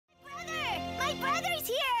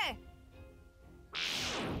He's here!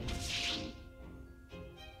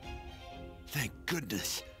 Thank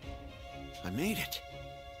goodness. I made it.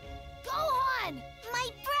 Gohan! My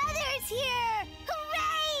brother's here!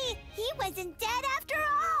 Hooray! He wasn't dead after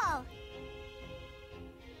all!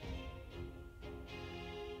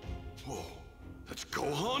 Whoa, that's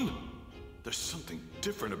Gohan? There's something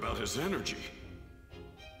different about his energy.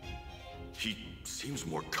 He seems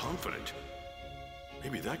more confident.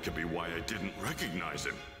 Maybe that could be why I didn't recognize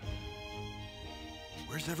him.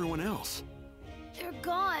 Where's everyone else? They're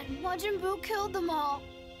gone. Majin Buu killed them all.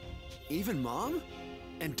 Even Mom?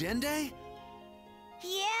 And Dende?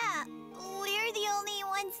 Yeah, we're the only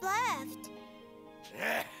ones left.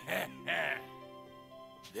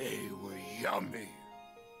 They were yummy.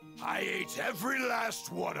 I ate every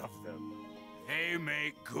last one of them. They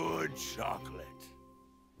make good chocolate.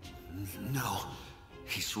 No,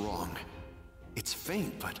 he's wrong. It's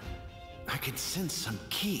faint, but I can sense some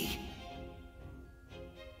ki.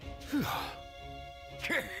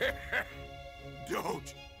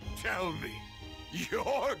 Don't tell me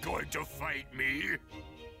you're going to fight me.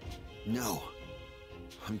 No,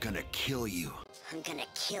 I'm gonna kill you. I'm gonna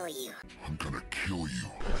kill you. I'm gonna kill you.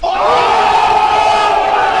 I'm going to kill you!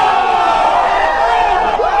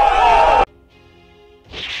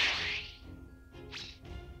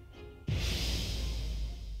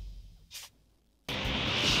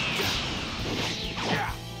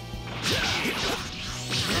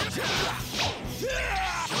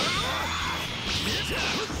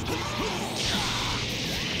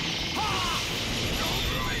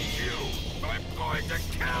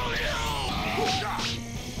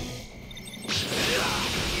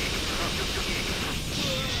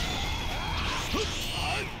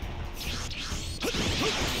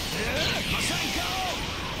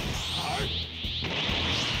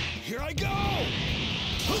 Here I go!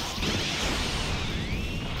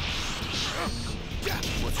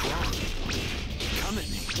 What's wrong? Come at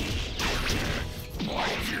me.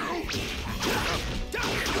 Mind you!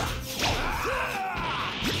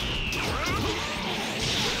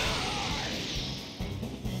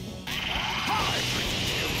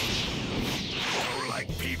 I like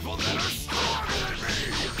people that are stronger than me!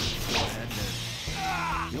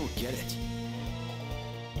 You don't get it.